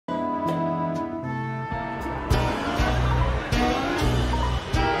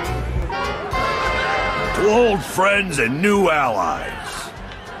Old friends and new allies.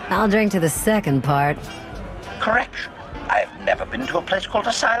 I'll drink to the second part. Correction. I have never been to a place called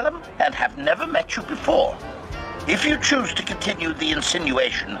Asylum and have never met you before. If you choose to continue the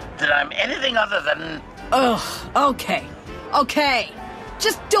insinuation that I'm anything other than... Ugh, okay. Okay.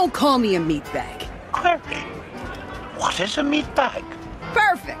 Just don't call me a meatbag. Query. What is a meatbag?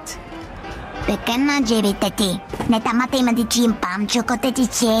 Perfect.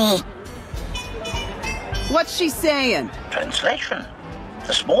 What's she saying? Translation.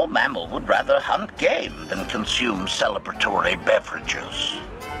 The small mammal would rather hunt game than consume celebratory beverages.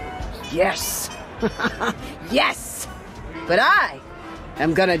 Yes. Yes. But I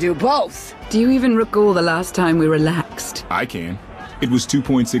am gonna do both. Do you even recall the last time we relaxed? I can. It was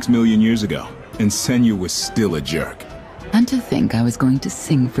 2.6 million years ago, and Senya was still a jerk. And to think I was going to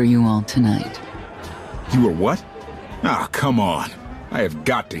sing for you all tonight. You were what? Ah, come on. I have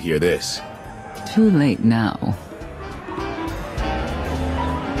got to hear this. Too late now.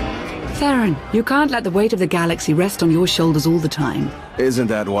 Theron, you can't let the weight of the galaxy rest on your shoulders all the time. Isn't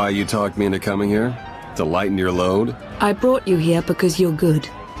that why you talked me into coming here? To lighten your load? I brought you here because you're good.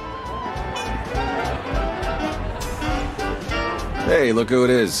 Hey, look who it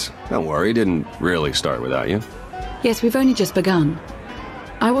is. Don't worry, didn't really start without you. Yes, we've only just begun.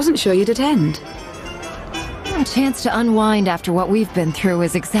 I wasn't sure you'd attend. A chance to unwind after what we've been through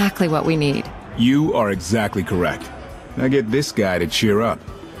is exactly what we need. You are exactly correct. Now get this guy to cheer up.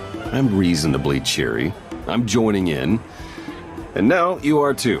 I'm reasonably cheery. I'm joining in. And now you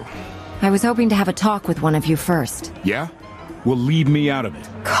are too. I was hoping to have a talk with one of you first. Yeah? Well, leave me out of it.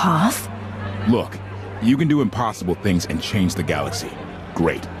 Cough? Look, you can do impossible things and change the galaxy.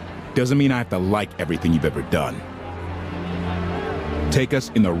 Great. Doesn't mean I have to like everything you've ever done. Take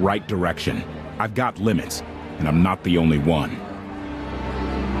us in the right direction. I've got limits, and I'm not the only one.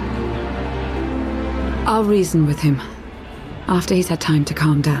 I'll reason with him. After he's had time to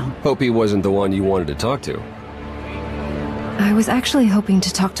calm down. Hope he wasn't the one you wanted to talk to. I was actually hoping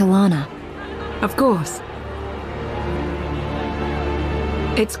to talk to Lana. Of course.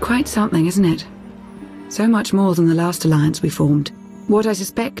 It's quite something, isn't it? So much more than the last alliance we formed. What I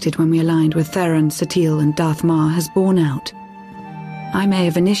suspected when we aligned with Theron, Satil, and Darth Mar has borne out. I may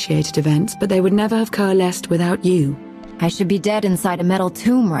have initiated events, but they would never have coalesced without you. I should be dead inside a metal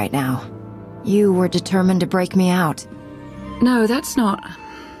tomb right now. You were determined to break me out. No, that's not...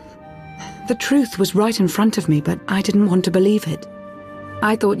 The truth was right in front of me, but I didn't want to believe it.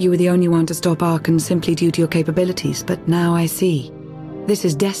 I thought you were the only one to stop Archon simply due to your capabilities, but now I see. This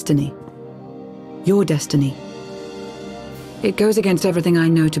is destiny. Your destiny. It goes against everything I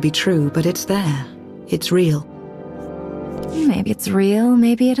know to be true, but it's there. It's real. Maybe it's real,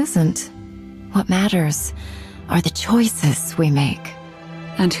 maybe it isn't. What matters are the choices we make.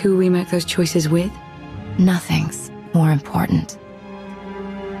 And who we make those choices with? Nothing's more important.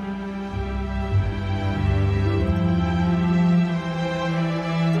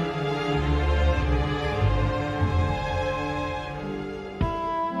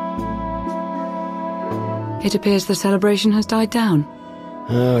 It appears the celebration has died down.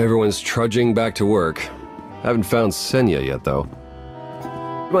 Everyone's trudging back to work. Haven't found Senya yet, though.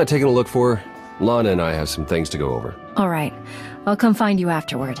 You mind taking a look for her? Lana and I have some things to go over. All right. I'll come find you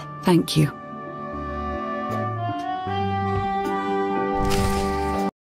afterward. Thank you.